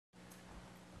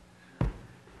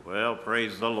Well,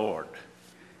 praise the Lord.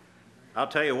 I'll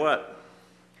tell you what,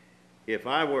 if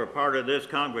I were a part of this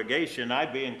congregation,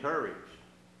 I'd be encouraged.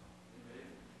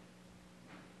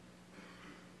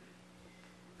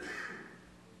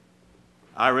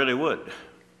 I really would.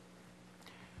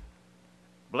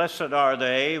 Blessed are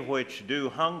they which do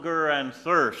hunger and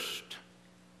thirst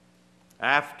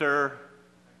after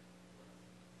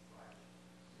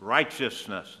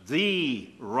righteousness. The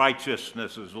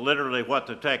righteousness is literally what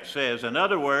the text says. In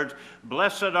other words,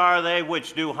 blessed are they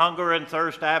which do hunger and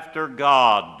thirst after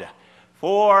God,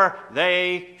 for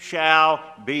they shall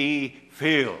be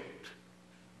filled.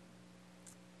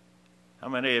 How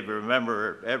many of you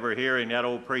remember ever hearing that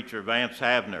old preacher, Vance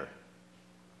Havner?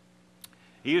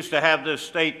 He used to have this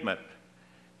statement.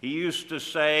 He used to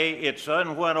say, it's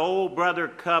when old Brother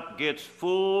Cup gets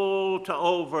full to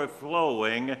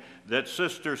overflowing that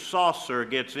Sister Saucer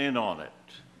gets in on it.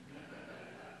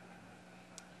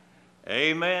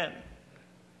 Amen.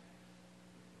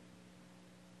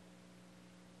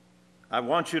 I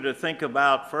want you to think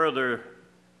about further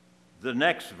the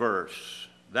next verse.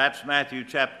 That's Matthew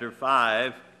chapter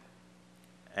 5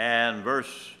 and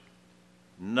verse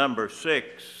number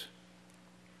 6.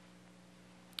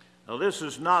 Now, this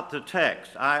is not the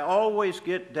text. I always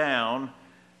get down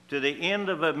to the end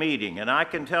of a meeting, and I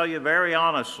can tell you very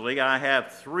honestly, I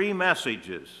have 3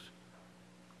 messages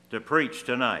to preach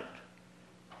tonight.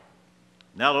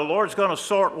 Now, the Lord's going to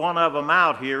sort one of them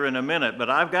out here in a minute, but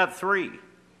I've got 3.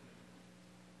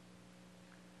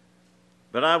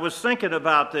 But I was thinking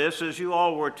about this as you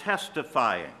all were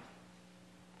testifying.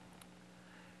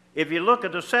 If you look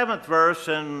at the 7th verse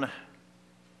in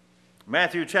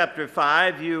Matthew chapter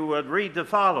 5, you would read the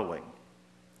following.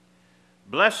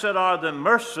 Blessed are the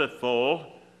merciful,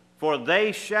 for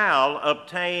they shall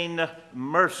obtain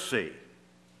mercy.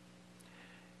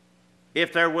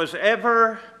 If there was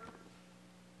ever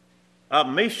a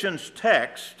missions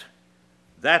text,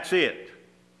 that's it.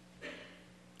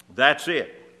 That's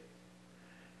it.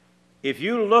 If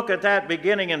you look at that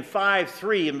beginning in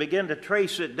 5:3 and begin to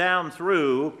trace it down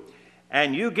through,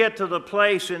 and you get to the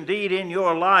place indeed in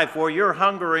your life where you're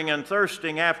hungering and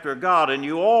thirsting after God, and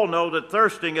you all know that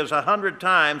thirsting is 100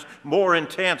 times more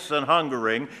intense than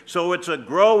hungering, so it's a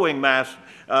growing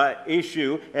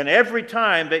issue, and every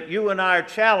time that you and I are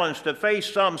challenged to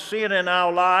face some sin in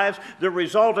our lives, the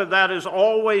result of that is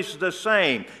always the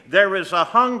same. There is a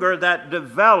hunger that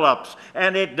develops,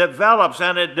 and it develops,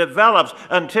 and it develops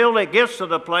until it gets to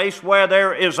the place where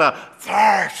there is a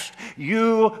thirst.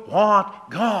 You want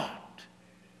God.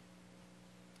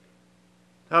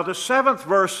 Now, the 7th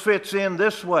verse fits in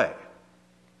this way.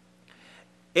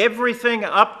 Everything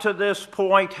up to this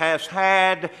point has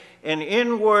had an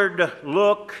inward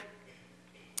look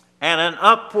and an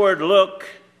upward look,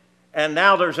 and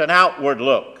now there's an outward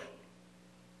look.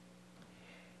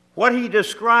 What he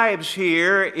describes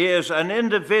here is an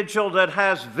individual that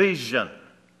has vision.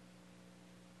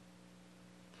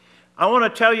 I want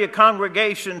to tell you,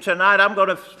 congregation, tonight I'm going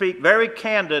to speak very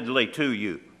candidly to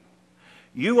you.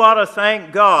 You ought to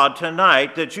thank God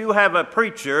tonight that you have a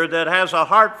preacher that has a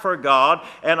heart for God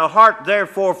and a heart,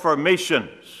 therefore, for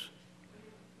missions.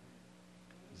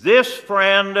 This,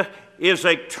 friend, is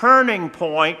a turning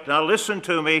point, now listen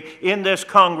to me, in this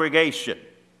congregation.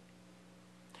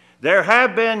 There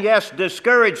have been, yes,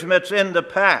 discouragements in the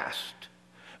past,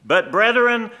 but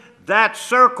brethren, that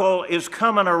circle is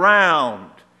coming around.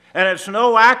 And it's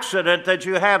no accident that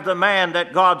you have the man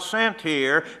that God sent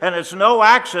here, and it's no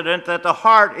accident that the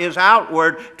heart is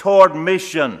outward toward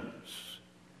missions.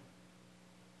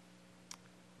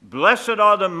 Blessed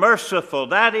are the merciful,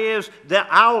 that is the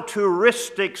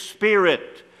altruistic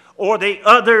spirit, or the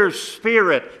other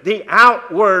spirit, the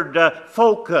outward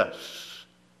focus.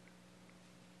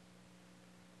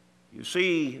 You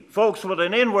see, folks with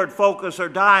an inward focus are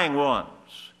dying ones.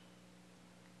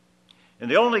 And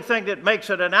the only thing that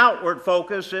makes it an outward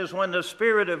focus is when the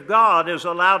Spirit of God is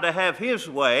allowed to have His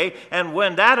way. And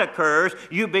when that occurs,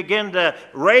 you begin to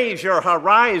raise your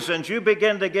horizons. You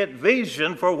begin to get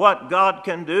vision for what God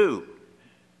can do.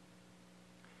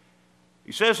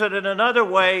 He says it in another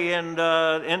way in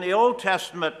the Old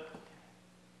Testament.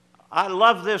 I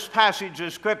love this passage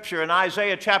of Scripture in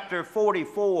Isaiah chapter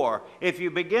 44. If you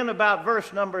begin about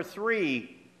verse number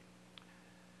 3,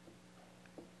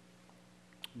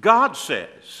 God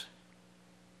says,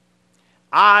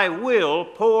 I will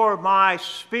pour my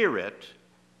Spirit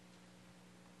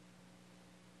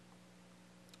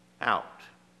out.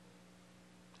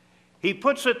 He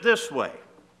puts it this way,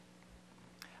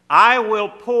 I will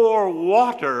pour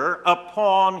water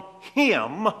upon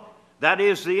him, that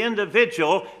is the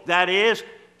individual that is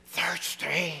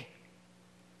thirsty.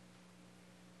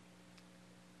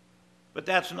 But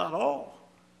that's not all.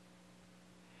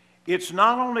 It's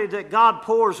not only that God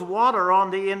pours water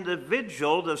on the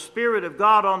individual, the Spirit of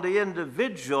God on the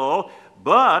individual,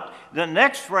 but the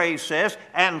next phrase says,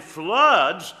 and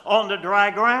floods on the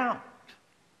dry ground.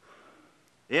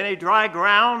 Any dry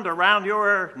ground around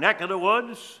your neck of the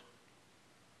woods?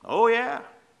 Oh, yeah.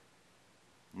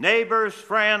 Neighbors,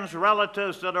 friends,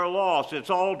 relatives that are lost, it's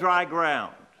all dry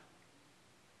ground.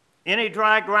 Any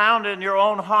dry ground in your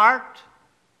own heart?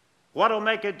 What'll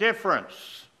make a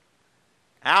difference?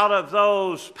 Out of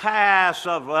those paths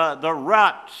of the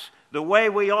ruts, the way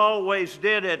we always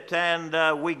did it,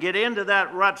 and we get into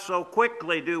that rut so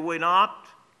quickly, do we not?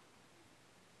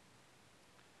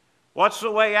 What's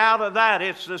the way out of that?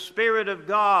 It's the Spirit of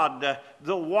God,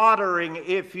 the watering,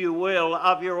 if you will,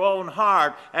 of your own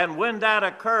heart. And when that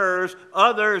occurs,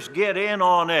 others get in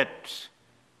on it.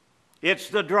 It's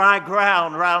the dry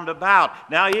ground round about.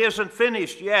 Now, he isn't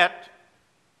finished yet.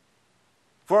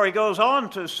 For he goes on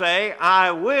to say,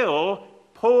 I will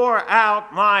pour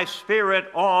out my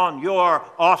Spirit on your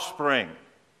offspring.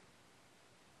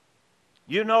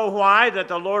 You know why that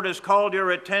the Lord has called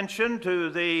your attention to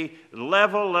the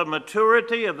level of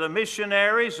maturity of the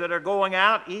missionaries that are going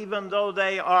out, even though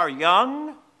they are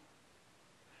young?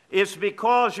 It's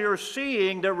because you're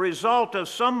seeing the result of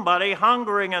somebody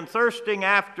hungering and thirsting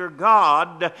after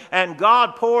God, and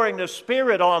God pouring the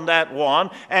Spirit on that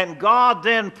one, and God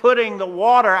then putting the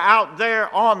water out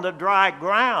there on the dry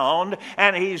ground,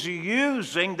 and He's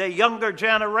using the younger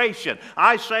generation.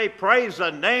 I say, praise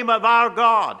the name of our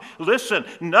God. Listen,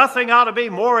 nothing ought to be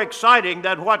more exciting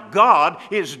than what God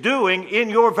is doing in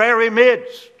your very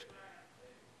midst.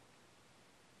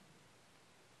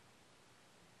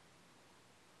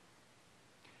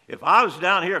 If I was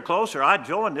down here closer, I'd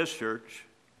join this church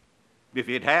if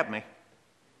you'd have me.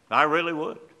 I really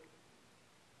would.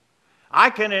 I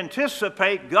can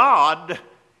anticipate God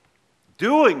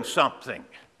doing something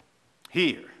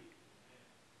here.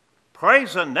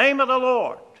 Praise the name of the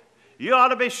Lord. You ought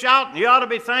to be shouting. You ought to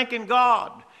be thanking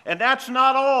God. And that's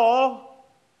not all.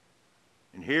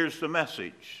 And here's the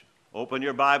message. Open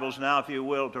your Bibles now, if you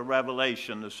will, to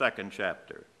Revelation, the 2nd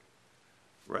chapter.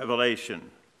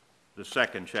 Revelation, the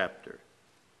 2nd chapter.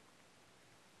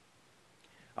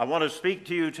 I want to speak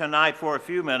to you tonight for a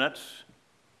few minutes.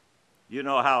 You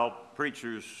know how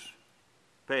preachers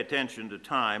pay attention to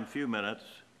time, few minutes.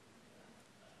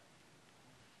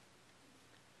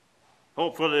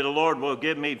 Hopefully the Lord will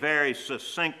give me very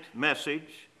succinct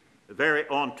message, a very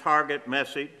on-target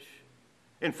message.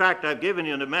 In fact, I've given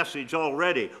you the message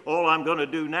already. All I'm going to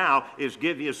do now is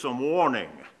give you some warning.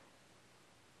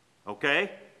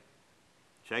 Okay?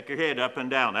 Shake your head up and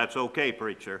down. That's okay,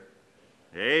 preacher.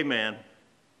 Amen.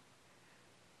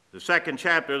 The 2nd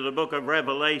chapter of the book of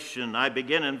Revelation, I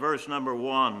begin in verse number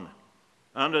 1.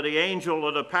 Unto the angel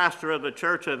of the pastor of the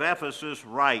church of Ephesus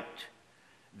write,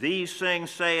 These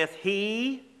things saith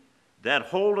he that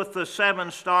holdeth the 7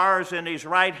 stars in his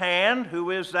right hand.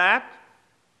 Who is that?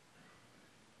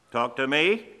 Talk to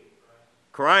me.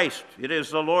 Christ. It is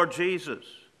the Lord Jesus.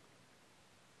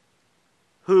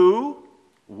 Who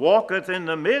walketh in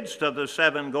the midst of the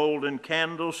 7 golden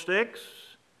candlesticks.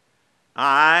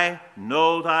 I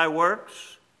know thy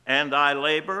works, and thy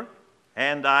labor,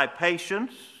 and thy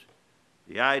patience.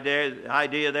 The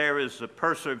idea there is the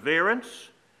perseverance,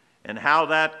 and how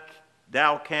that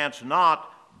thou canst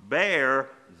not bear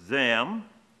them,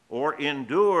 or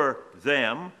endure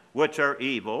them which are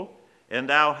evil, and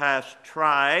thou hast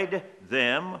tried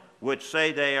them which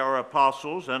say they are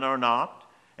apostles and are not,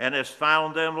 and hast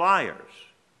found them liars,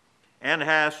 and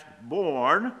hast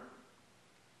borne,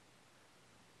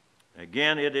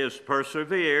 again it is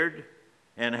persevered,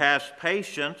 and hast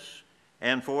patience,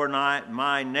 and for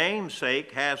my name's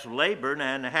sake hast labored,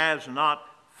 and has not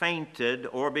fainted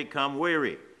or become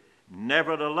weary.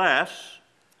 Nevertheless,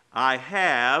 I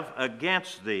have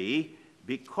against thee,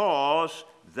 because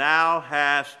thou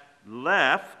hast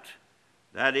left,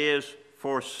 that is,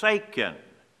 forsaken,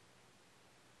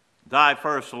 thy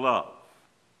first love.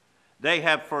 They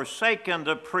have forsaken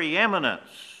the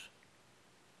preeminence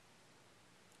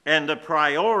and the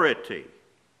priority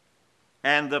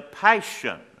and the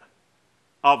passion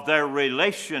of their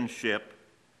relationship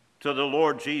to the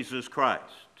Lord Jesus Christ.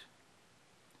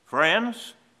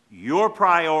 Friends, your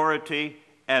priority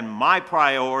and my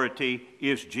priority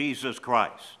is Jesus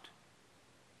Christ.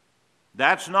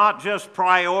 That's not just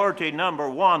priority number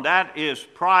 1, that is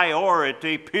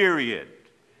priority, period.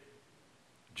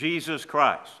 Jesus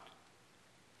Christ.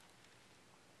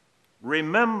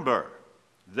 Remember,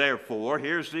 therefore,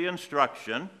 here's the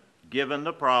instruction, given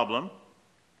the problem.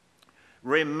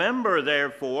 Remember,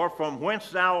 therefore, from whence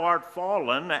thou art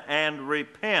fallen, and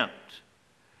repent,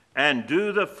 and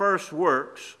do the first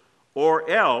works, or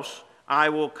else I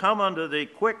will come unto thee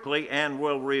quickly, and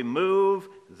will remove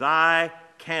thy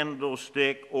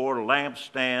candlestick or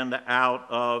lampstand out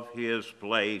of his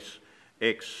place,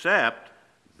 except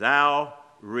thou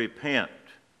repent.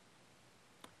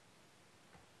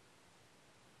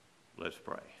 Let's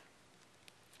pray.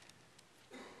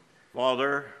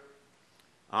 Father,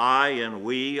 I and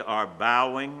we are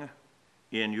bowing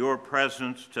in your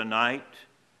presence tonight.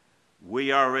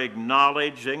 We are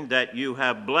acknowledging that you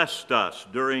have blessed us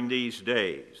during these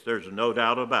days. There's no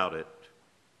doubt about it.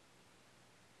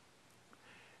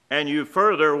 And you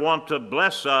further want to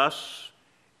bless us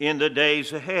in the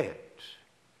days ahead.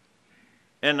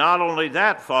 And not only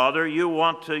that, Father, you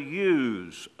want to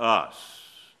use us.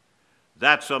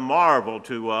 That's a marvel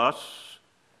to us,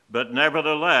 but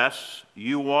nevertheless,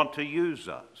 you want to use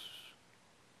us.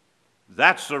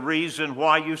 That's the reason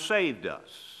why you saved us.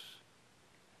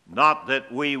 Not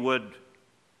that we would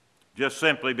just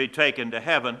simply be taken to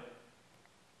heaven,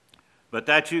 but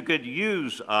that you could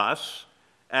use us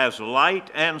as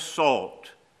light and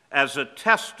salt, as a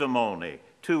testimony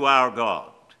to our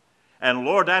God. And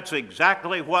Lord, that's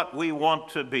exactly what we want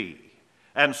to be.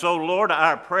 And so, Lord,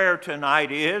 our prayer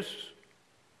tonight is,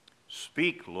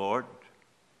 speak, Lord.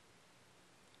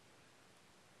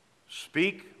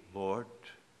 Speak, Lord,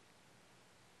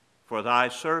 for thy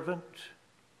servant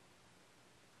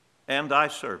and thy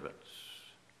servants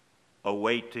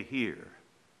await to hear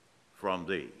from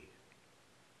thee.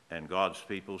 And God's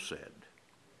people said,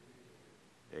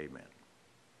 amen.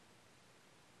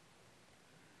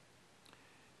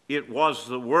 It was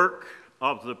the work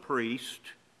of the priest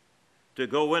to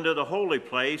go into the holy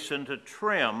place and to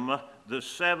trim the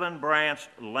seven-branched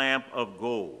lamp of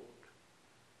gold.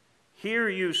 Here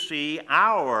you see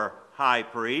our high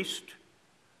priest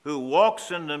who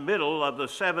walks in the middle of the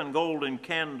seven golden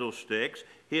candlesticks.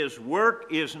 His work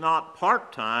is not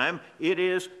part-time, it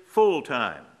is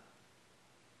full-time.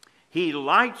 He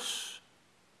lights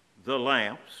the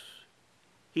lamps,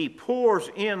 he pours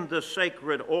in the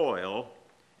sacred oil,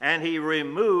 and he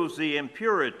removes the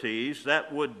impurities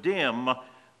that would dim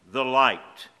the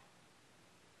light.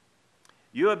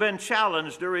 You have been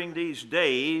challenged during these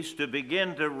days to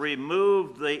begin to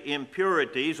remove the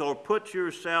impurities, or put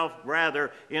yourself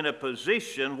rather in a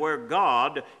position where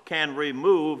God can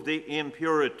remove the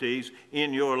impurities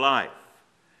in your life.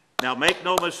 Now, make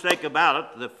no mistake about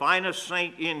it, the finest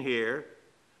saint in here,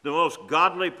 the most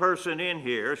godly person in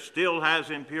here, still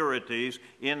has impurities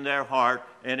in their heart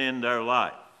and in their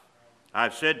life.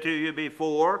 I've said to you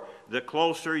before, the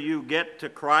closer you get to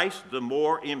Christ, the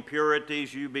more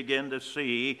impurities you begin to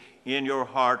see in your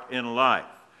heart and life.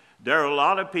 There are a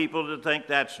lot of people that think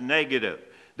that's negative.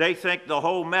 They think the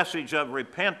whole message of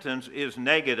repentance is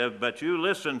negative, but you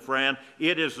listen, friend,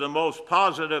 it is the most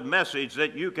positive message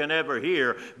that you can ever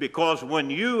hear, because when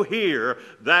you hear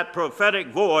that prophetic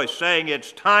voice saying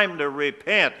it's time to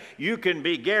repent, you can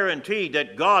be guaranteed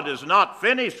that God is not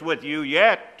finished with you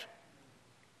yet.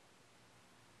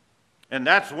 And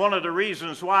that's one of the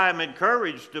reasons why I'm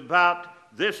encouraged about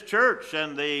this church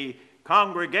and the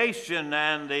congregation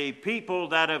and the people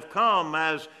that have come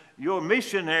as your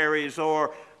missionaries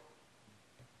or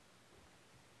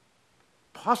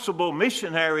possible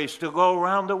missionaries to go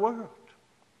around the world.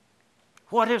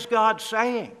 What is God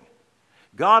saying?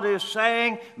 God is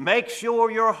saying, make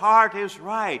sure your heart is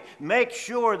right. Make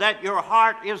sure that your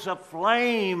heart is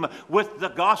aflame with the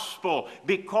gospel,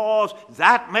 because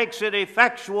that makes it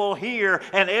effectual here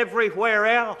and everywhere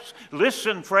else.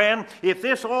 Listen, friend, if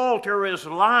this altar is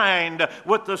lined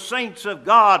with the saints of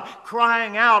God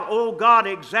crying out, oh God,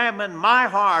 examine my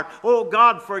heart. Oh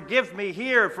God, forgive me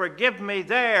here, forgive me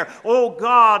there. Oh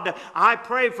God, I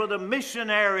pray for the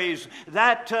missionaries,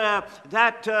 that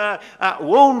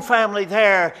Woon family there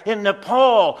in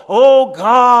Nepal. Oh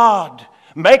God,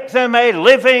 make them a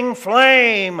living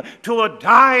flame to a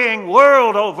dying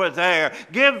world over there.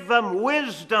 Give them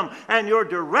wisdom and your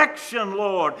direction,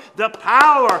 Lord. The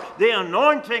power, the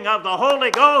anointing of the Holy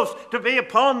Ghost to be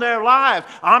upon their lives.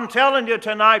 I'm telling you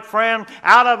tonight, friend,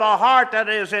 out of a heart that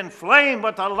is inflamed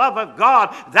with the love of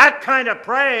God, that kind of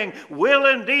praying will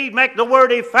indeed make the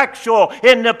word effectual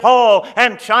in Nepal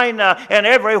and China and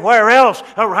everywhere else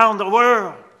around the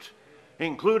world,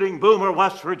 including Boomer,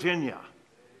 West Virginia.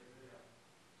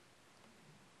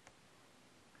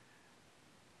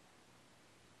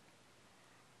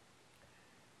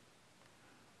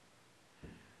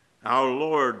 Our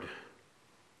Lord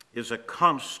is a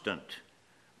constant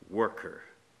worker.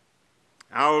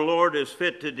 Our Lord is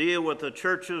fit to deal with the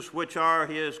churches which are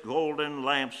his golden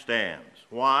lampstands.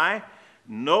 Why?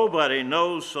 Nobody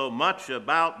knows so much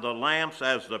about the lamps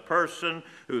as the person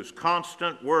whose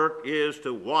constant work is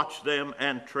to watch them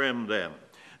and trim them.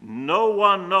 No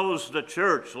one knows the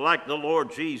church like the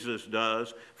Lord Jesus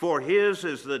does, for his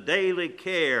is the daily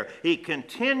care. He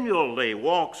continually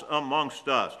walks amongst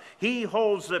us. He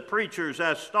holds the preachers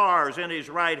as stars in his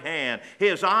right hand.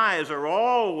 His eyes are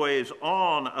always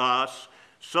on us.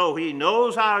 So he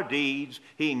knows our deeds,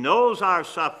 he knows our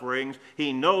sufferings,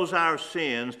 he knows our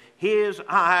sins. His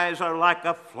eyes are like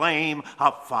a flame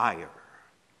of fire.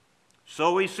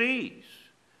 So he sees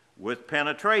with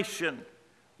penetration,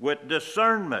 with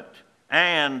discernment,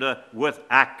 and with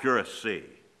accuracy.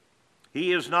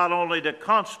 He is not only the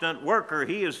constant worker,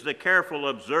 he is the careful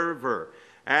observer.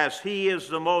 As he is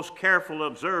the most careful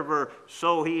observer,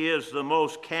 so he is the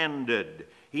most candid.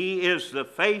 He is the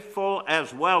faithful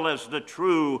as well as the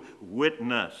true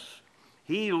witness.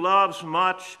 He loves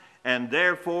much, and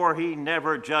therefore he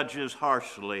never judges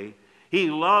harshly. He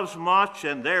loves much,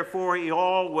 and therefore he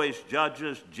always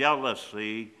judges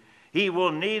jealously. He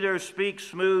will neither speak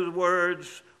smooth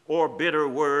words or bitter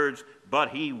words, but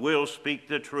he will speak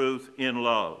the truth in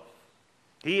love.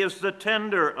 He is the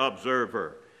tender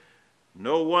observer.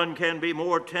 No one can be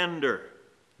more tender.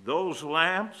 Those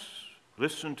lamps,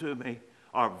 listen to me,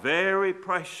 are very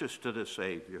precious to the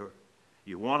Savior.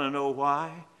 You want to know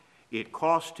why? It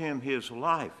cost him his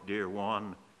life, dear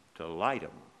one, to light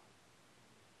them.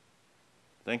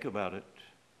 Think about it.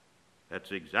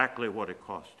 That's exactly what it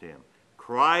cost him.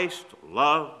 Christ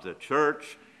loved the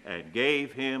church and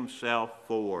gave himself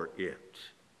for it.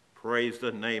 Praise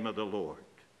the name of the Lord.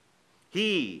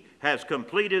 He has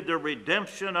completed the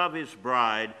redemption of his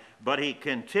bride, but he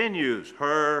continues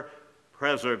her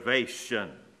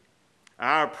preservation.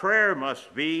 Our prayer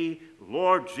must be,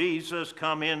 Lord Jesus,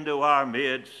 come into our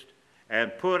midst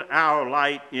and put our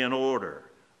light in order.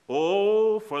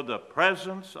 Oh, for the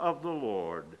presence of the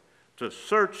Lord to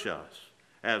search us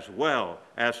as well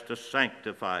as to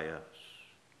sanctify us.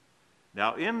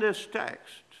 Now, in this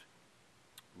text,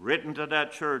 written to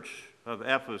that church of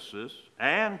Ephesus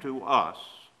and to us,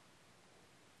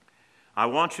 I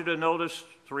want you to notice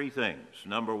three things.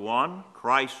 Number one,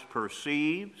 Christ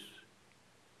perceives.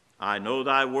 I know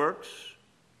thy works,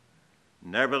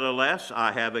 nevertheless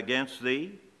I have against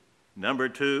thee. Number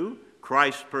two,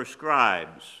 Christ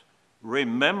prescribes.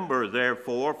 Remember,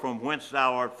 therefore, from whence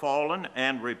thou art fallen,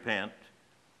 and repent.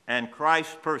 And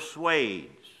Christ persuades.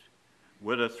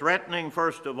 With a threatening,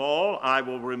 first of all, I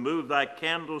will remove thy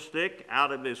candlestick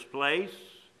out of his place.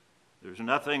 There's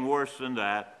nothing worse than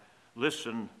that.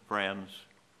 Listen, friends,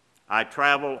 I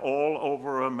travel all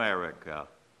over America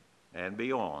and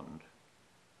beyond.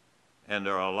 And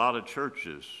there are a lot of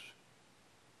churches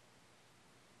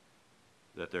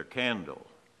that their candle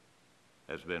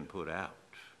has been put out.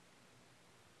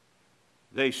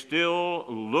 They still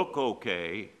look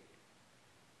okay,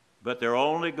 but they're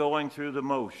only going through the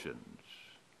motions.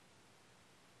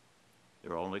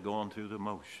 They're only going through the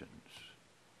motions.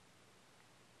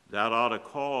 That ought to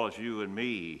cause you and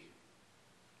me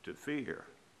to fear.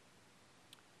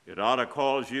 It ought to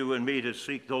cause you and me to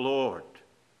seek the Lord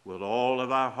with all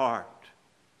of our heart,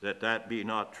 that be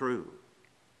not true.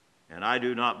 And I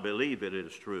do not believe it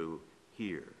is true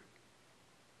here.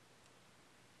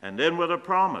 And then with a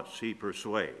promise he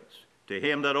persuades. To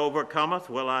him that overcometh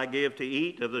will I give to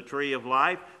eat of the tree of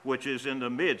life, which is in the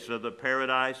midst of the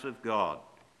paradise of God.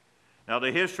 Now,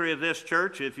 the history of this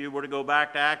church, if you were to go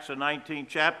back to Acts, the 19th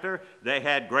chapter, they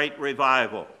had great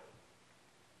revival.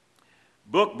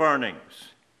 Book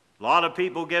burnings. A lot of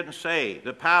people getting saved.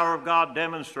 The power of God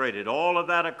demonstrated. All of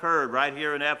that occurred right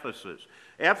here in Ephesus.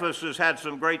 Ephesus had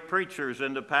some great preachers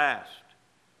in the past.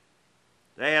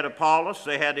 They had Apollos,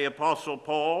 they had the Apostle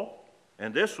Paul,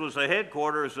 and this was the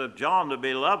headquarters of John the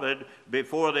Beloved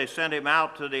before they sent him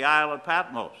out to the Isle of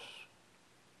Patmos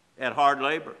at hard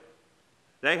labor.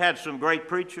 They had some great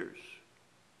preachers.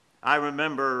 I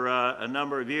remember a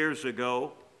number of years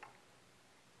ago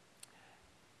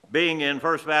being in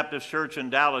First Baptist Church in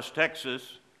Dallas,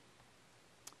 Texas,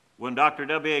 when Dr.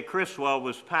 W.A. Criswell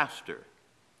was pastor.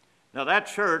 Now, that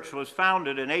church was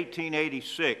founded in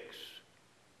 1886,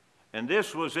 and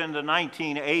this was in the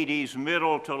 1980s,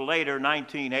 middle to later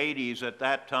 1980s at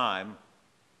that time.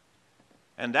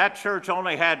 And that church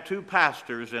only had two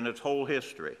pastors in its whole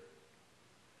history.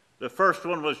 The first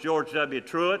one was George W.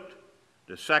 Truett.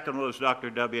 The second was Dr.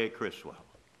 W.A. Criswell.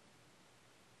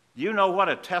 You know what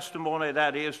a testimony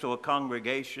that is to a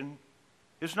congregation?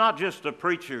 It's not just the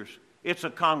preachers, it's a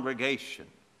congregation.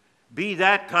 Be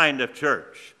that kind of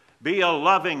church. Be a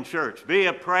loving church. Be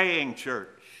a praying church.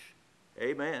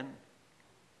 Amen.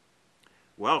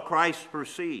 Well, Christ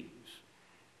perceives.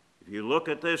 If you look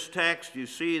at this text, you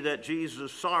see that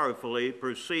Jesus sorrowfully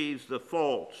perceives the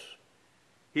faults.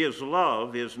 His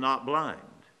love is not blind.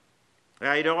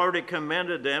 Now, he'd already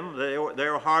commended them.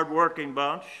 They're a hard-working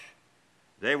bunch.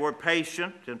 They were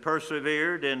patient and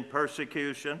persevered in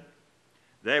persecution.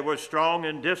 They were strong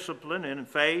in discipline, in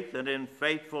faith, and in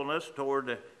faithfulness toward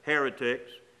the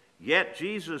heretics. Yet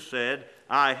Jesus said,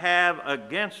 I have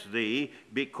against thee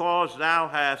because thou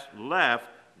hast left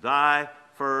thy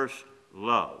first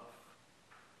love.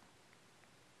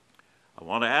 I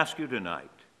want to ask you tonight,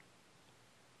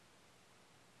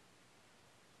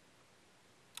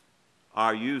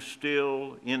 are you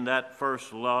still in that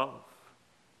first love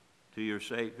to your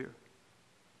Savior?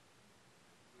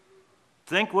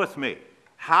 Think with me.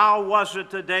 How was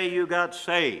it the day you got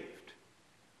saved?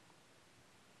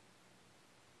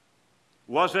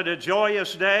 Was it a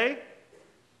joyous day?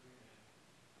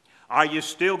 Are you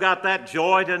still got that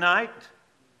joy tonight?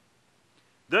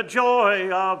 The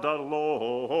joy of the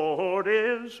Lord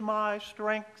is my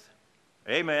strength.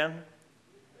 Amen.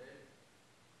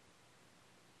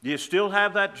 Do you still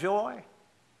have that joy?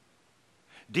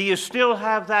 Do you still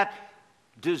have that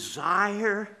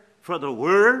desire for the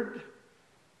Word?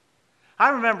 I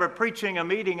remember preaching a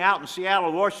meeting out in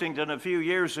Seattle, Washington a few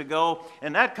years ago,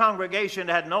 and that congregation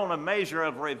had known a measure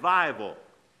of revival.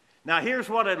 Now, here's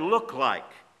what it looked like.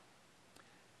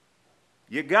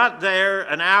 You got there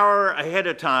an hour ahead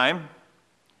of time,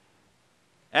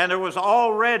 and there was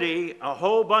already a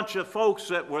whole bunch of folks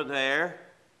that were there,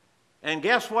 and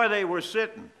guess where they were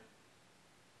sitting?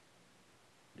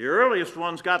 The earliest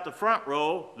ones got the front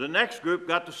row, the next group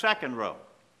got the second row.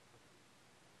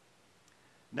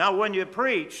 Now, when you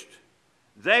preached,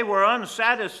 they were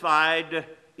unsatisfied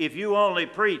if you only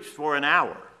preached for an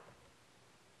hour.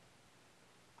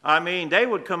 I mean, they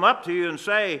would come up to you and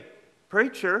say,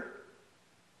 Preacher,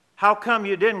 how come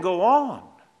you didn't go on?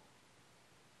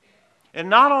 And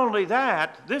not only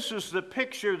that, this is the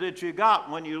picture that you got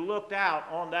when you looked out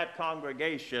on that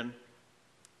congregation.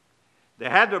 They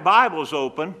had their Bibles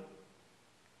open,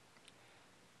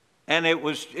 and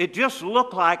it just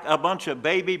looked like a bunch of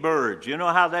baby birds. You know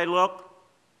how they look?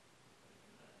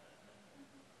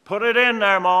 Put it in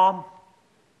there, Mom.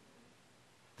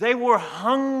 They were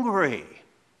hungry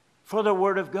for the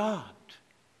Word of God.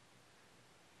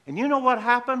 And you know what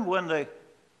happened when the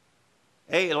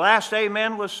last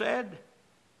amen was said?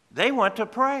 They went to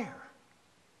prayer.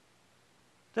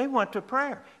 They went to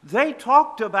prayer. They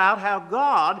talked about how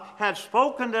God had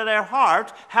spoken to their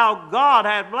hearts, how God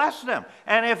had blessed them.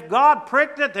 And if God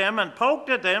pricked at them and poked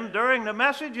at them during the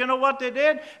message, you know what they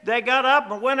did? They got up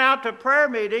and went out to prayer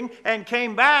meeting and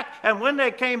came back. And when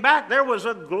they came back, there was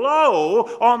a glow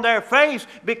on their face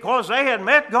because they had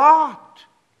met God.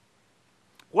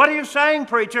 What are you saying,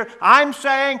 preacher? I'm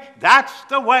saying that's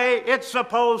the way it's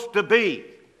supposed to be.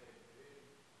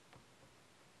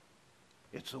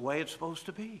 It's the way it's supposed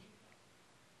to be.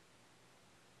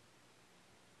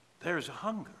 There's a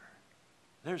hunger.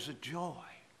 There's a joy.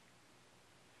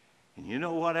 And you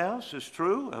know what else is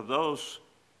true of those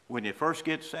when you first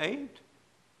get saved?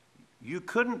 You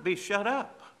couldn't be shut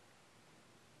up.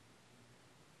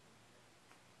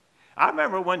 I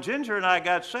remember when Ginger and I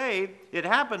got saved, it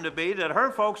happened to be that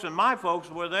her folks and my folks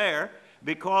were there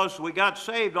because we got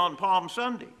saved on Palm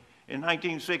Sunday in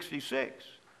 1966.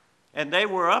 And they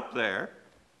were up there.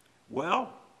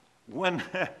 Well, when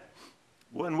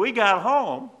we got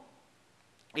home,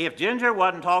 if Ginger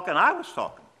wasn't talking, I was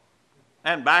talking.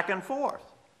 And back and forth.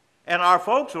 And our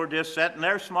folks were just sitting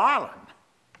there smiling.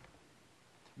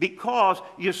 Because,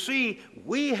 you see,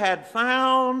 we had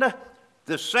found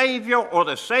the Savior, or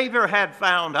the Savior had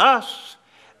found us.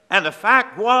 And the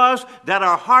fact was that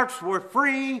our hearts were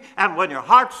free. And when your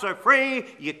hearts are free,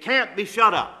 you can't be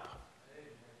shut up.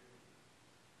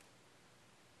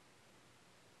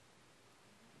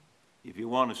 If you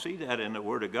want to see that in the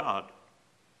Word of God,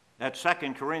 that's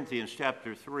 2 Corinthians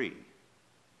chapter 3.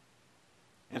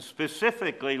 And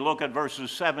specifically look at verses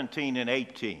 17 and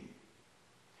 18.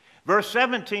 Verse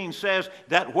 17 says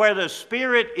that where the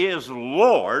Spirit is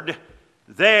Lord,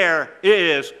 there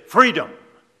is freedom.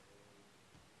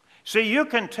 See, you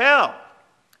can tell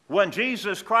when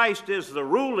Jesus Christ is the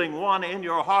ruling one in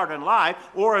your heart and life,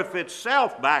 or if it's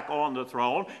self back on the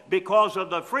throne, because of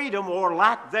the freedom or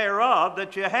lack thereof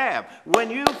that you have. When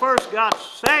you first got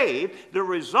saved, the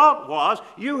result was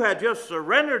you had just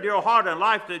surrendered your heart and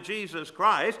life to Jesus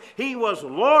Christ. He was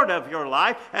Lord of your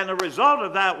life, and the result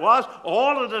of that was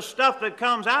all of the stuff that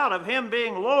comes out of Him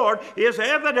being Lord is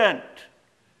evident.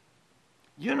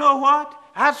 You know what?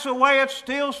 that's the way it's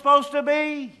still supposed to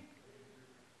be.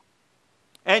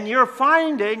 And you're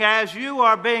finding, as you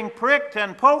are being pricked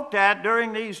and poked at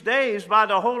during these days by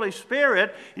the Holy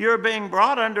Spirit, you're being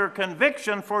brought under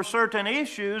conviction for certain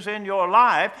issues in your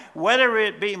life, whether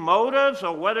it be motives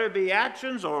or whether it be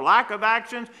actions or lack of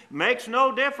actions, makes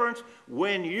no difference.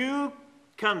 When you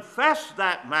confess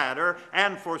that matter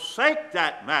and forsake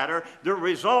that matter, the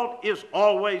result is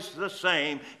always the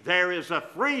same. There is a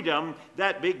freedom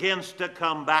that begins to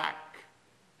come back.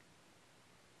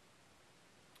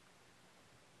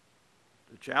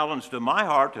 The challenge to my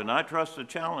heart, and I trust the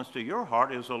challenge to your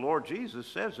heart, is the Lord Jesus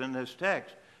says in this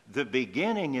text, the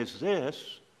beginning is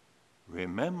this: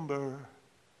 remember.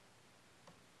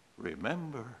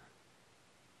 Remember.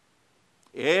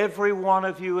 Every one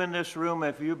of you in this room,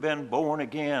 if you've been born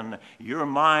again, your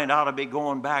mind ought to be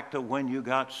going back to when you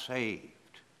got saved.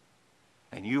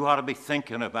 And you ought to be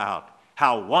thinking about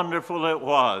how wonderful it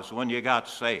was when you got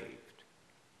saved.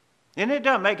 And it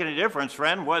doesn't make any difference,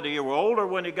 friend, whether you were older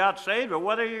when you got saved or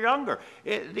whether you're younger.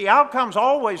 The outcome's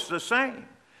always the same.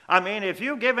 I mean, if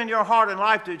you've given your heart and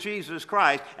life to Jesus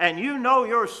Christ and you know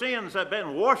your sins have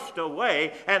been washed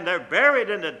away and they're buried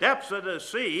in the depths of the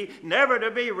sea, never to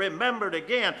be remembered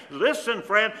again, listen,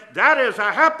 friend, that is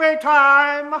a happy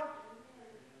time.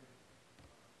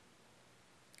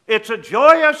 It's a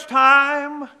joyous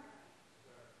time.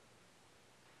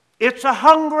 It's a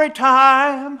hungry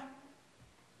time.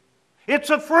 It's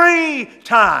a free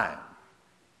time.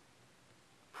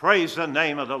 Praise the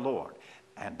name of the Lord.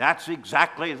 And that's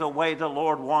exactly the way the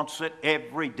Lord wants it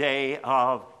every day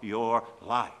of your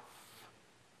life.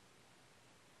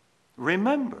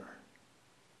 Remember.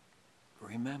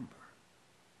 Remember.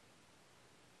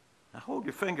 Now hold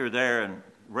your finger there in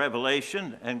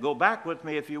Revelation and go back with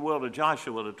me, if you will, to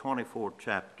Joshua, the 24th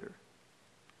chapter.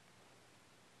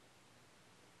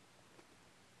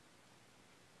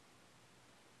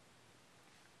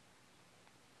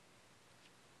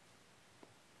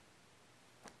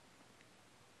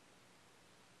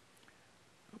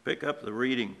 Pick up the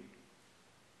reading.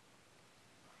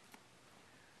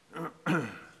 In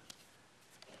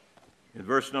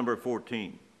verse number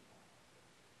 14.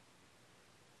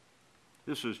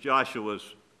 This is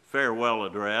Joshua's farewell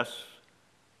address.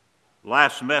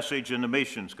 Last message in the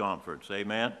missions conference.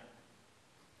 Amen.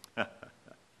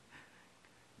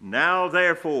 Now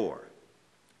therefore,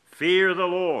 fear the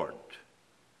Lord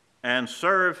and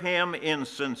serve him in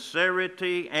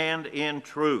sincerity and in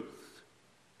truth.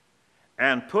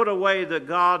 And put away the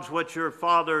gods which your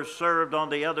fathers served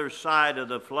on the other side of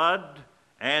the flood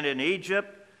and in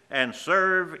Egypt, and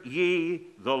serve ye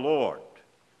the Lord.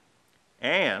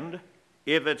 And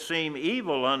if it seem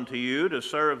evil unto you to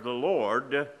serve the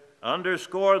Lord,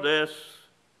 underscore this,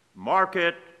 mark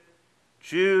it,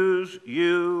 choose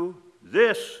you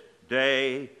this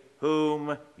day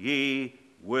whom ye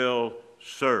will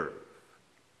serve.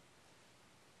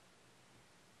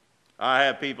 I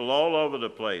have people all over the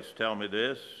place tell me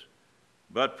this,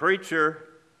 but preacher,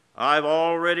 I've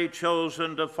already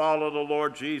chosen to follow the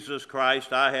Lord Jesus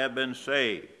Christ. I have been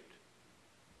saved.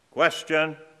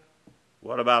 Question,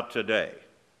 what about today?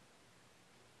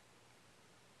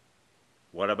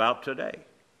 What about today?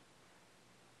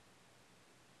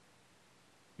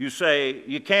 You say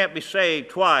you can't be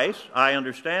saved twice. I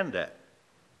understand that.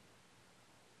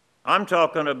 I'm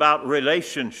talking about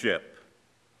relationship.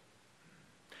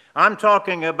 I'm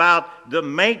talking about the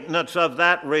maintenance of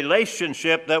that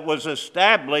relationship that was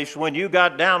established when you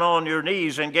got down on your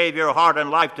knees and gave your heart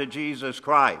and life to Jesus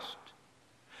Christ.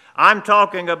 I'm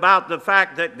talking about the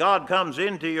fact that God comes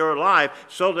into your life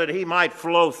so that he might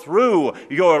flow through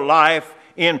your life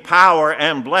in power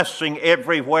and blessing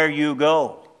everywhere you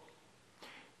go.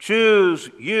 Choose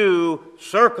you,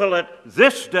 circle it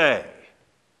this day,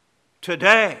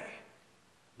 today.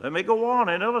 Let me go on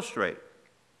and illustrate.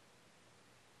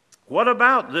 What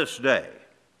about this day?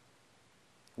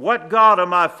 What God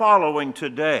am I following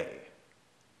today?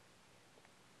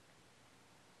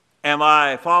 Am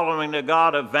I following the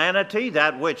God of vanity,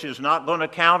 that which is not going to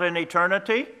count in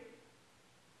eternity?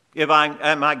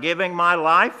 Am I giving my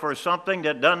life for something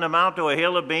that doesn't amount to a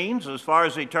hill of beans as far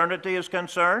as eternity is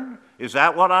concerned? Is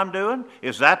that what I'm doing?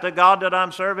 Is that the God that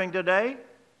I'm serving today?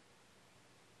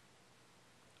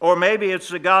 Or maybe it's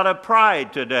the God of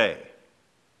pride today.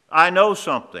 I know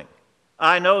something.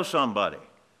 I know somebody.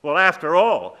 Well, after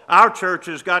all, our church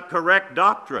has got correct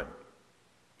doctrine.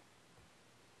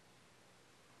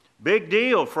 Big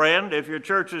deal, friend, if your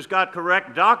church has got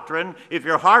correct doctrine. If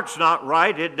your heart's not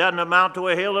right, it doesn't amount to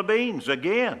a hill of beans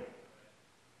again.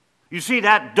 You see,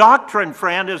 that doctrine,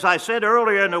 friend, as I said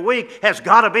earlier in the week, has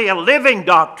got to be a living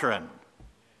doctrine.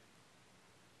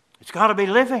 It's got to be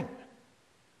living.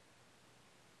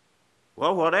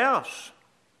 Well, what else?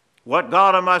 What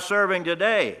God am I serving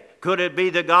today? Could it be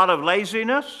the God of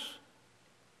laziness?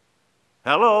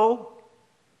 Hello?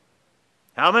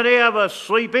 How many of us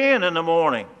sleep in the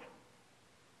morning?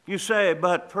 You say,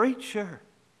 but preacher,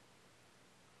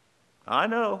 I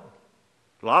know.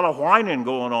 A lot of whining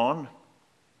going on.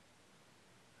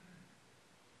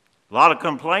 A lot of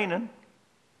complaining.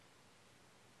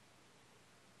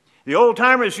 The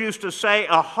old-timers used to say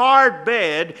a hard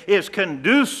bed is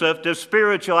conducive to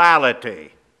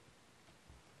spirituality.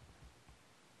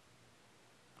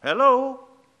 Hello?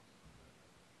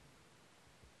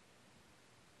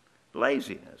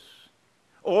 Laziness.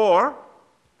 Or,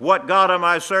 what God am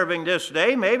I serving this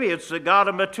day? Maybe it's the God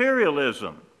of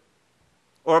materialism.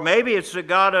 Or maybe it's the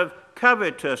God of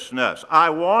covetousness.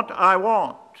 I want, I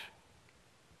want.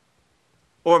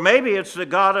 Or maybe it's the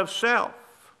God of self.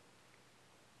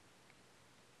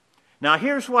 Now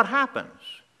here's what happens.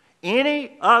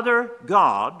 Any other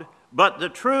God but the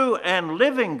true and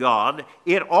living God,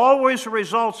 it always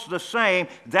results the same.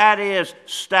 That is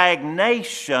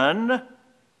stagnation.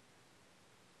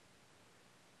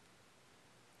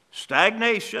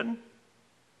 Stagnation.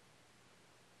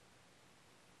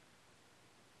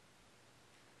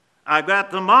 I've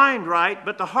got the mind right,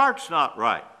 but the heart's not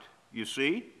right, you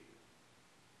see.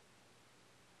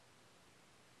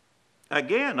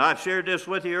 Again, I've shared this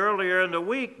with you earlier in the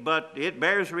week, but it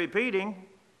bears repeating.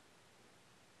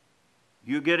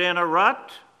 You get in a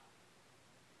rut,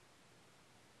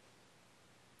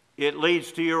 it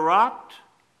leads to your rot,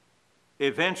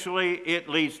 eventually it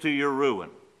leads to your ruin.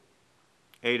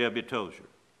 A.W. Tozer.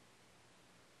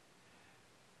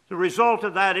 The result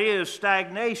of that is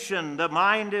stagnation. The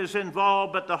mind is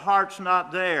involved, but the heart's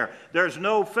not there. There's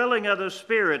no filling of the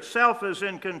Spirit. Self is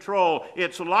in control.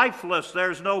 It's lifeless.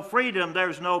 There's no freedom.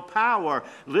 There's no power.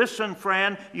 Listen,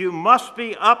 friend, you must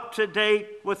be up to date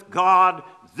with God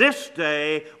this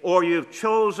day, or you've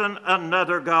chosen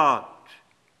another God.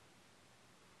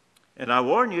 And I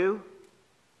warn you,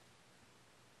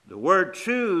 the word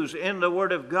choose in the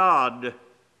Word of God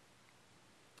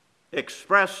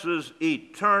expresses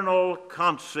eternal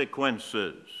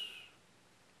consequences.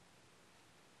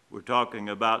 We're talking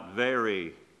about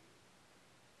very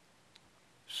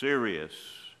serious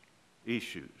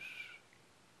issues.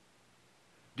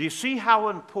 Do you see how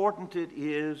important it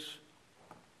is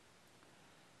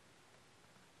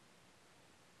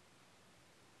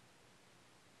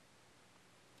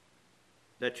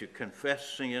that you confess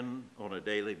sin on a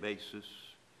daily basis?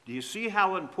 Do you see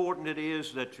how important it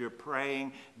is that you're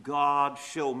praying, God,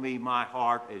 show me my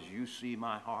heart as you see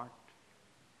my heart?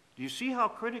 Do you see how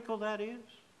critical that is?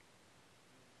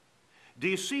 Do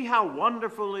you see how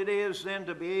wonderful it is then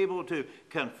to be able to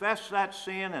confess that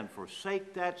sin and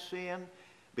forsake that sin?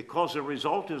 Because the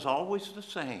result is always the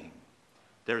same.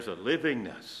 There's a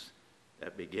livingness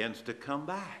that begins to come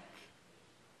back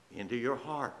into your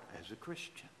heart as a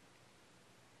Christian.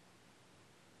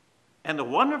 And the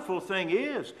wonderful thing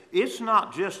is, it's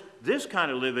not just this kind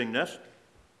of livingness,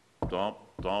 thump,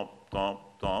 thump, thump,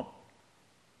 thump,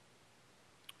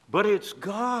 but it's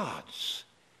God's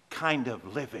kind of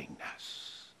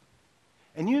livingness.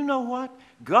 And you know what?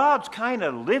 God's kind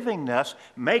of livingness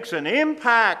makes an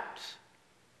impact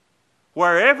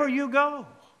wherever you go.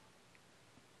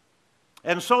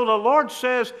 And so the Lord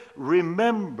says,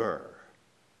 remember.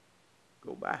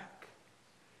 Go back.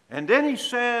 And then he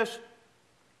says,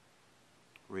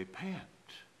 repent.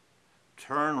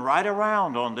 Turn right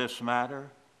around on this matter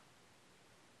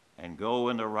and go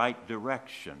in the right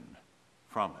direction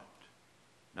from it.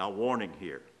 Now, warning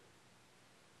here.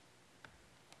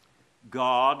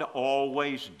 God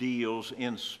always deals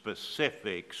in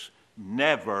specifics,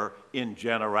 never in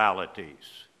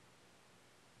generalities.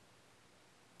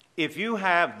 If you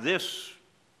have this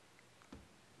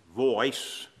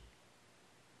voice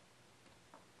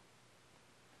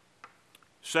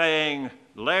saying,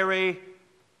 Larry,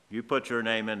 you put your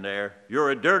name in there,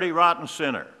 you're a dirty, rotten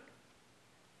sinner.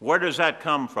 Where does that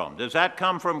come from? Does that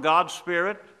come from God's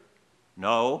Spirit?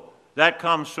 No, that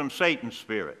comes from Satan's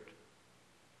Spirit.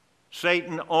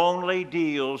 Satan only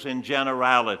deals in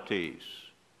generalities.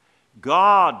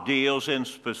 God deals in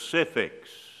specifics.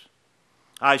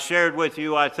 I shared with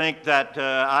you, I think, that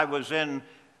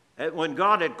when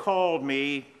God had called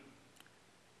me,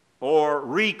 or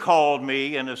recalled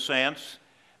me in a sense,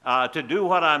 to do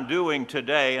what I'm doing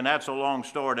today, and that's a long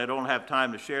story, and I don't have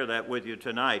time to share that with you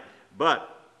tonight.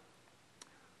 But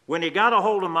when he got a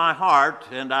hold of my heart,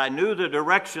 and I knew the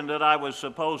direction that I was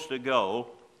supposed to go,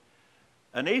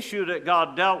 an issue that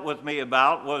God dealt with me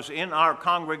about was in our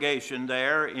congregation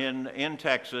there in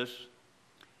Texas.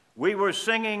 We were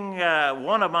singing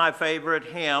one of my favorite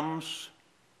hymns,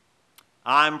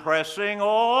 I'm pressing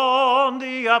on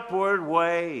the upward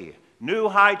way, new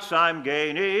heights I'm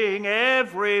gaining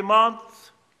every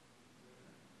month.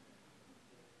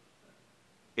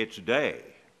 It's day.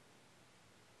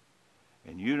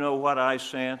 And you know what I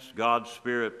sensed? God's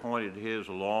Spirit pointed his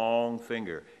long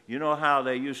finger. You know how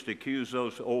they used to accuse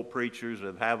those old preachers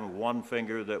of having one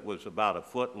finger that was about a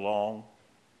foot long?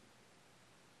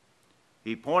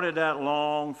 He pointed that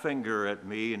long finger at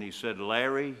me and he said,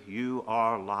 Larry, you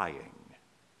are lying.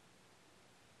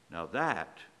 Now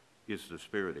that is the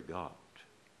Spirit of God.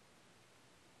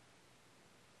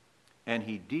 And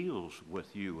he deals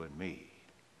with you and me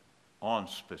on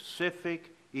specific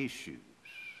issues.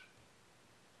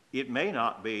 It may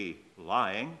not be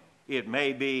lying. It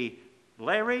may be,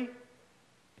 Larry,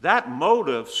 that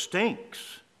motive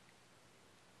stinks.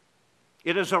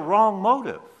 It is a wrong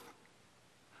motive.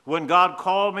 When God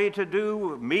called me to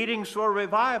do meetings for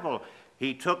revival,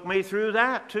 he took me through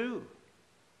that too.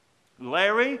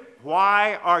 Larry,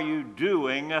 why are you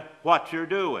doing what you're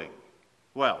doing?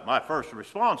 Well, my first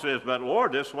response is, but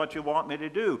Lord, this is what you want me to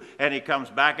do. And he comes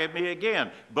back at me again.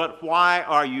 But why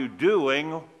are you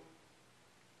doing?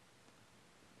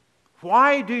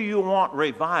 Why do you want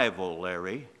revival,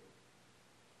 Larry?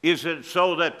 Is it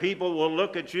so that people will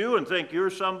look at you and think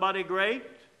you're somebody great?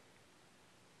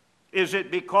 Is it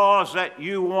because that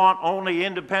you want only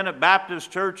independent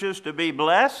Baptist churches to be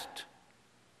blessed?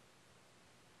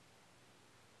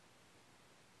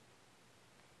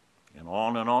 And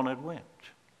on it went.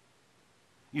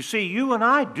 You see, you and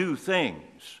I do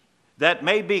things that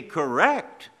may be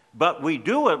correct, but we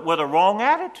do it with a wrong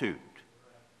attitude.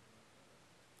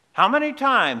 How many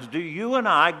times do you and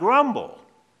I grumble?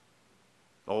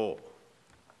 Oh,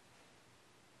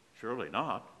 surely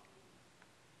not.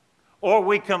 Or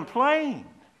we complain.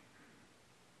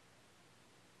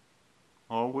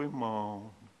 Or we moan.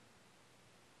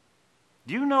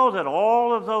 Do you know that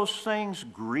all of those things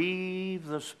grieve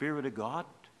the Spirit of God?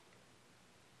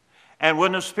 And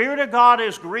when the Spirit of God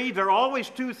is grieved, there are always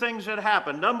two things that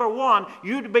happen. Number one,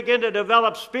 you begin to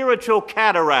develop spiritual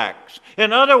cataracts.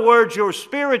 In other words, your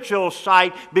spiritual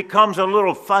sight becomes a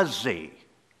little fuzzy.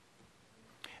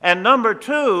 And number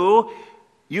two,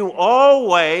 you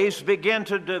always begin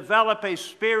to develop a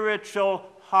spiritual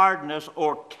hardness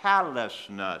or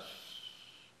callousness.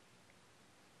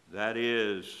 That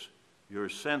is, your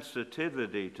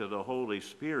sensitivity to the Holy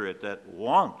Spirit that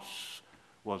once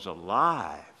was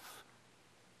alive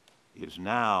is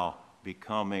now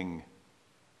becoming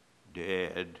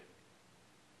dead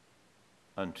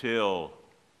until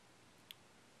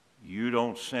you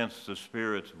don't sense the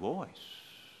Spirit's voice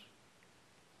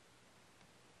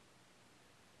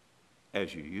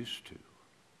as you used to.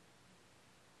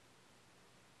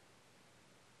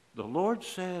 The Lord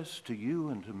says to you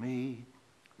and to me,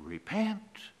 repent,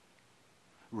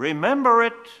 remember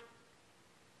it,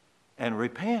 and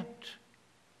repent.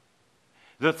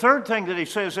 The third thing that he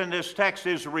says in this text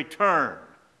is return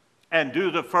and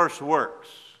do the first works.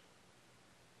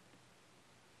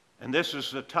 And this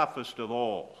is the toughest of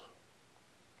all,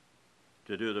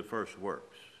 to do the first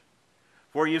works.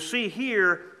 For you see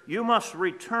here, you must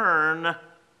return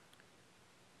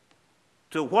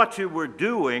to what you were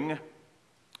doing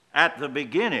at the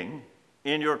beginning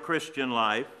in your Christian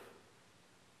life,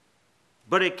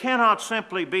 but it cannot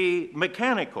simply be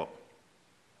mechanical.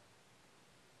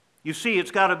 You see, it's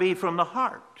got to be from the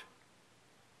heart.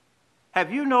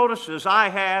 Have you noticed, as I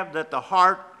have, that the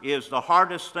heart is the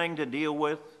hardest thing to deal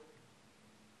with?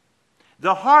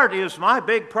 The heart is my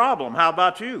big problem. How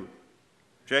about you?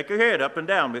 Shake your head up and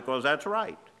down, because that's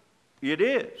right. It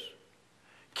is.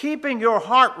 Keeping your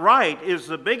heart right is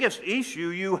the biggest issue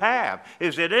you have.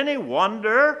 Is it any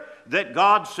wonder that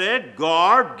God said,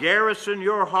 guard, garrison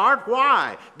your heart?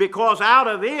 Why? Because out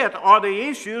of it are the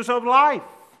issues of life.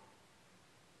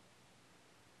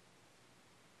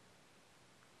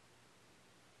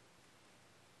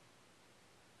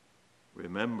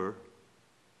 Remember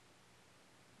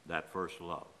that first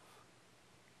love.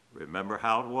 Remember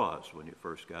how it was when you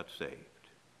first got saved.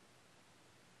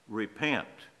 Repent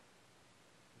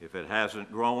if it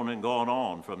hasn't grown and gone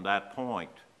on from that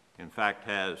point. In fact,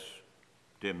 has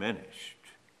diminished.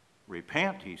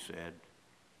 Repent, he said,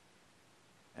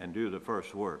 and do the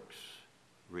first works.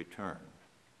 Return.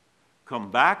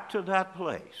 Come back to that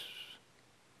place.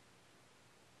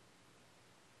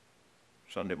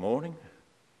 Sunday morning,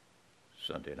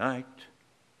 Sunday night,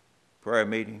 prayer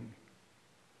meeting.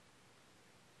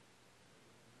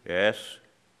 Yes.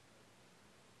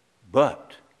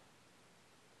 But,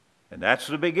 and that's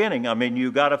the beginning. I mean,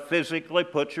 you got to physically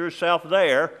put yourself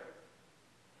there.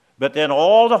 But then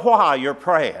all the while you're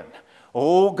praying,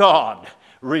 oh God,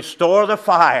 restore the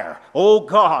fire. Oh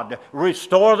God,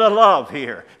 restore the love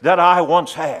here that I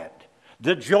once had.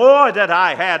 The joy that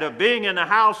I had of being in the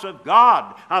house of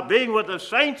God, of being with the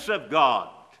saints of God.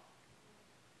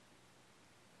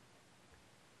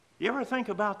 You ever think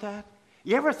about that?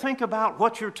 You ever think about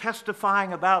what you're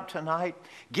testifying about tonight?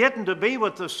 Getting to be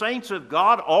with the saints of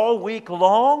God all week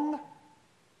long?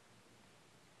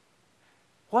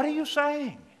 What are you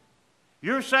saying?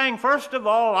 You're saying, first of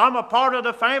all, I'm a part of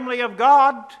the family of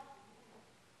God.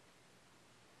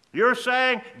 You're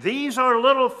saying, these are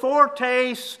little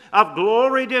foretastes of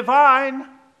glory divine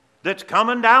that's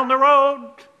coming down the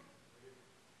road.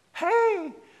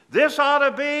 Hey, this ought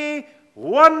to be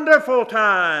wonderful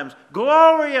times,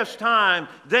 glorious times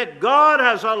that God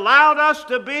has allowed us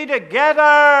to be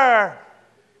together.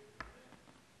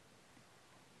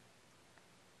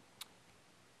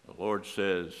 The Lord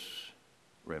says,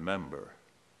 remember.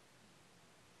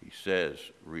 He says,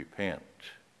 repent.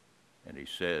 And he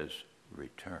says,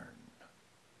 return.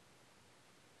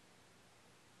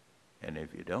 And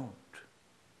if you don't,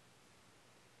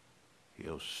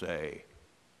 he'll say,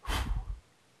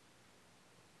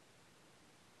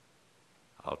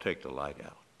 I'll take the light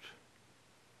out.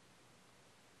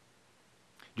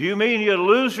 Do you mean you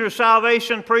lose your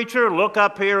salvation, preacher? Look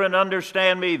up here and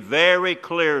understand me very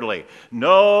clearly.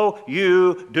 No,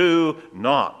 you do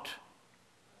not.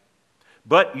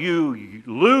 But you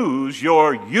lose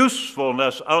your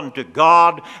usefulness unto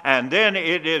God, and then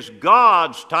it is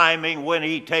God's timing when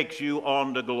he takes you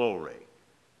on to glory.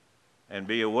 And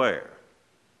be aware,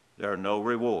 there are no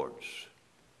rewards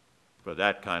for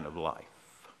that kind of life.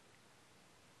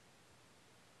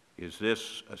 Is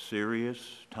this a serious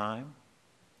time?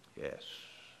 Yes.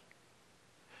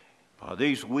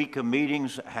 These week of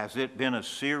meetings, has it been a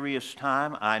serious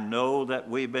time? I know that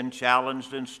we've been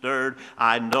challenged and stirred.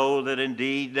 I know that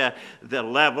indeed the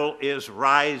level is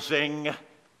rising,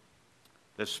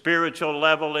 the spiritual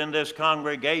level in this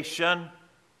congregation.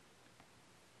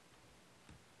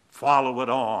 Follow it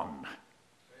on.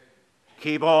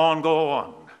 Keep on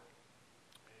going.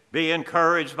 Be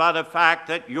encouraged by the fact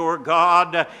that your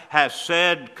God has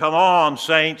said, come on,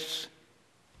 saints.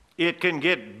 It can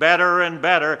get better and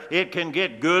better. It can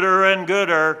get gooder and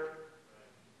gooder.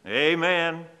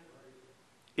 Amen.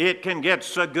 It can get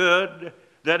so good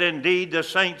that indeed the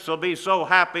saints will be so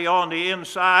happy on the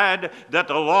inside that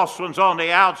the lost ones on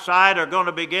the outside are going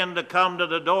to begin to come to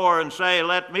the door and say,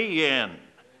 let me in.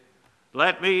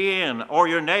 Let me in. Or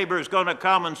your neighbor's going to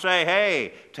come and say,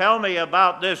 hey, tell me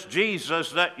about this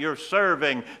Jesus that you're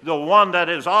serving, the one that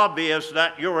is obvious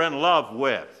that you're in love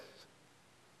with.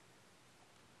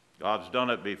 God's done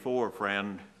it before,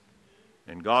 friend,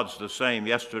 and God's the same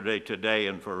yesterday, today,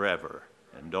 and forever.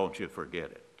 And don't you forget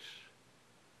it.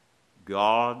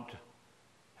 God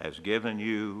has given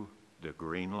you the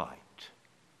green light.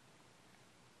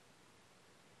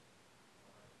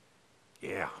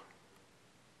 Yeah.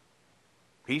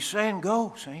 He's saying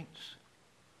go, saints.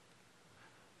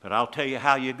 But I'll tell you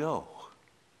how you go.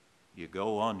 You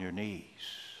go on your knees.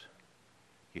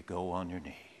 You go on your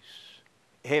knees.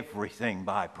 Everything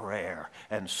by prayer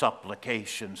and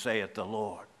supplication, saith the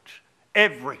Lord.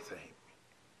 Everything.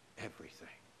 Everything.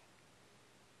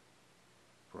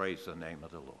 Praise the name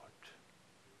of the Lord.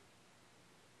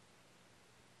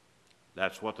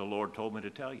 That's what the Lord told me to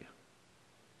tell you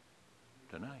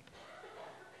tonight.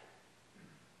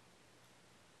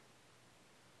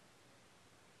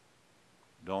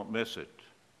 Don't miss it.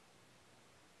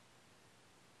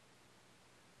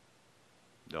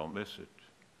 Don't miss it.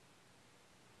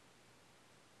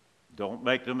 Don't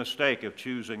make the mistake of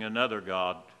choosing another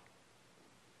God.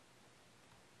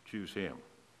 Choose him.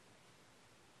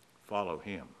 Follow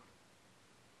him.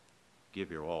 Give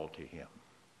your all to him.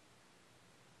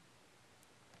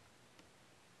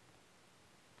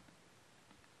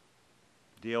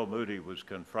 D.L. Moody was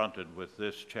confronted with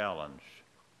this challenge.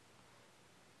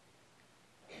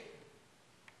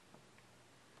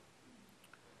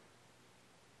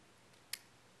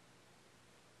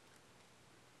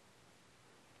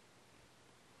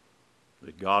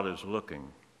 That God is looking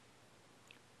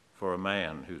for a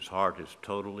man whose heart is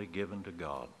totally given to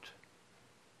God.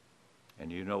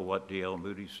 And you know what D.L.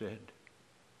 Moody said?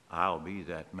 I'll be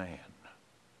that man.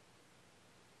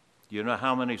 You know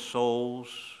how many souls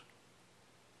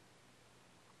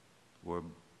were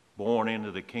born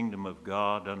into the kingdom of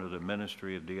God under the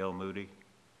ministry of D.L. Moody?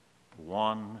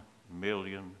 1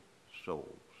 million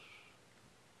souls.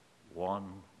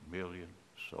 1 million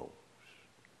souls.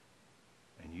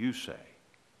 And you say,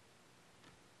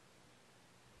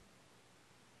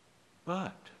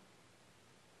 but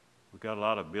We got a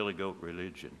lot of billy goat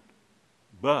religion.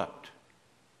 But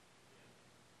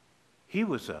he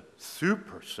was a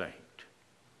super saint.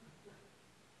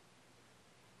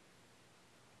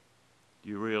 Do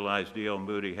you realize D.L.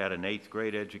 Moody had an 8th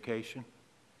grade education?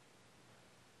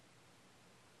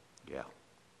 Yeah.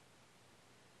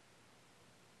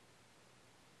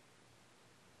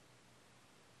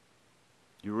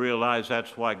 You realize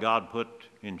that's why God put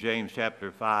in James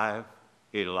chapter 5,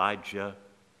 Elijah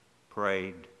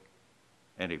prayed,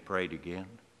 and he prayed again.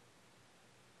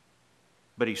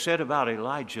 But he said about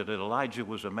Elijah that Elijah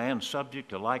was a man subject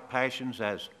to like passions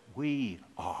as we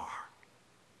are.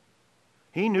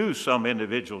 He knew some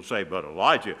individuals say, but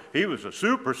Elijah, he was a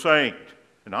super saint,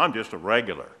 and I'm just a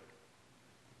regular.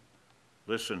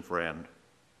 Listen, friend,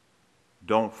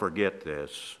 don't forget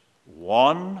this.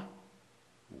 One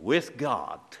with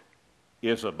God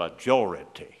is a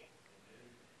majority.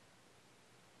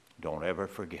 Don't ever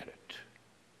forget it.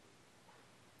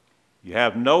 You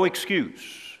have no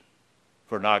excuse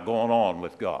for not going on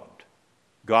with God.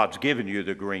 God's given you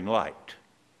the green light.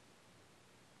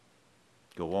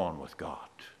 Go on with God.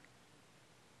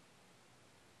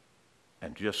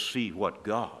 And just see what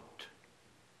God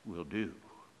will do.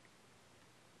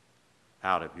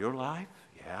 Out of your life,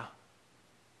 yeah.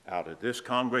 Out of this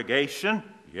congregation,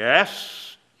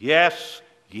 yes, yes,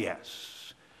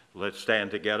 yes. Let's stand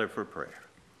together for prayer.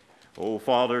 Oh,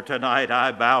 Father, tonight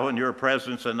I bow in your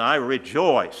presence and I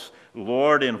rejoice,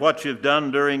 Lord, in what you've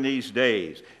done during these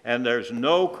days. And there's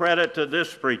no credit to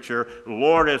this preacher.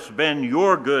 Lord, it's been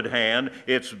your good hand.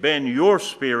 It's been your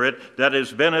Spirit that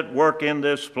has been at work in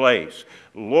this place.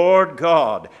 Lord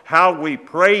God, how we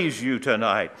praise you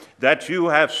tonight that you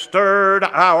have stirred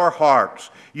our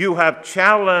hearts. You have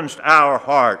challenged our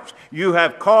hearts. You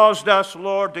have caused us,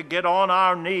 Lord, to get on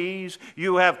our knees.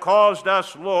 You have caused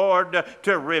us, Lord,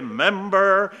 to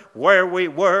remember where we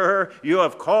were. You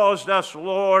have caused us,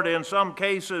 Lord, in some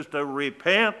cases to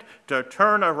repent, to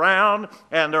turn around.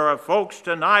 And there are folks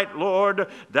tonight, Lord,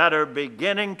 that are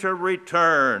beginning to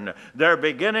return. They're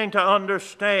beginning to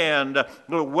understand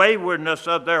the waywardness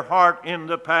of their heart in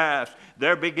the past.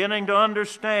 They're beginning to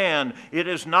understand it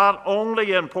is not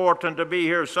only important to be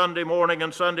here Sunday morning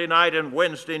and Sunday night and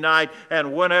Wednesday night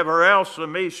and whenever else the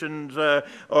missions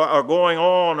are going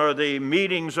on or the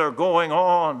meetings are going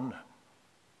on,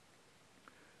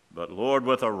 but Lord,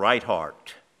 with a right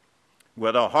heart,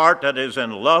 with a heart that is in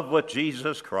love with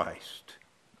Jesus Christ.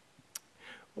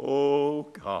 Oh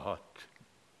God,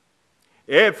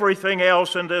 everything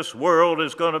else in this world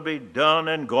is going to be done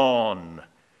and gone,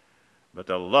 but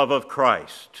the love of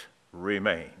Christ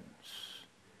remains.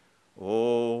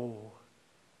 Oh,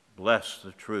 bless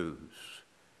the truths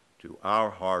to our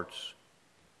hearts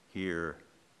here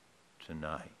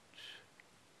tonight.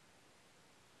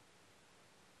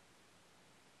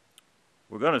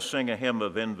 We're going to sing a hymn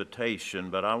of invitation,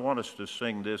 but I want us to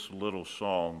sing this little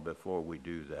song before we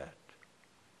do that.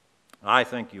 I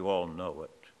think you all know it.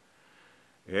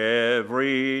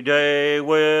 Every day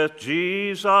with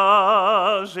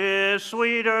Jesus is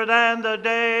sweeter than the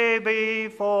day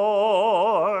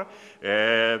before.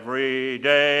 Every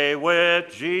day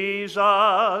with Jesus,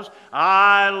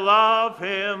 I love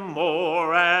him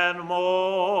more and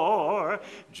more.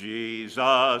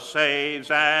 Jesus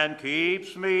saves and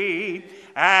keeps me,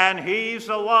 and he's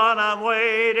the one I'm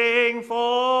waiting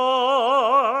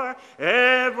for.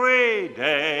 Every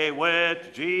day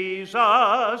with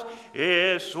Jesus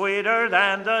is sweeter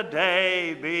than the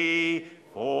day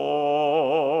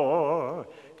before.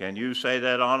 Can you say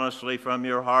that honestly from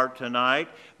your heart tonight?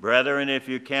 Brethren, if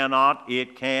you cannot,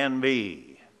 it can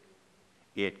be.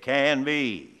 It can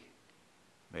be.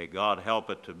 May God help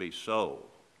it to be so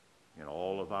in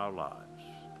all of our lives.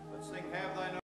 Let's sing, Have Thine Own.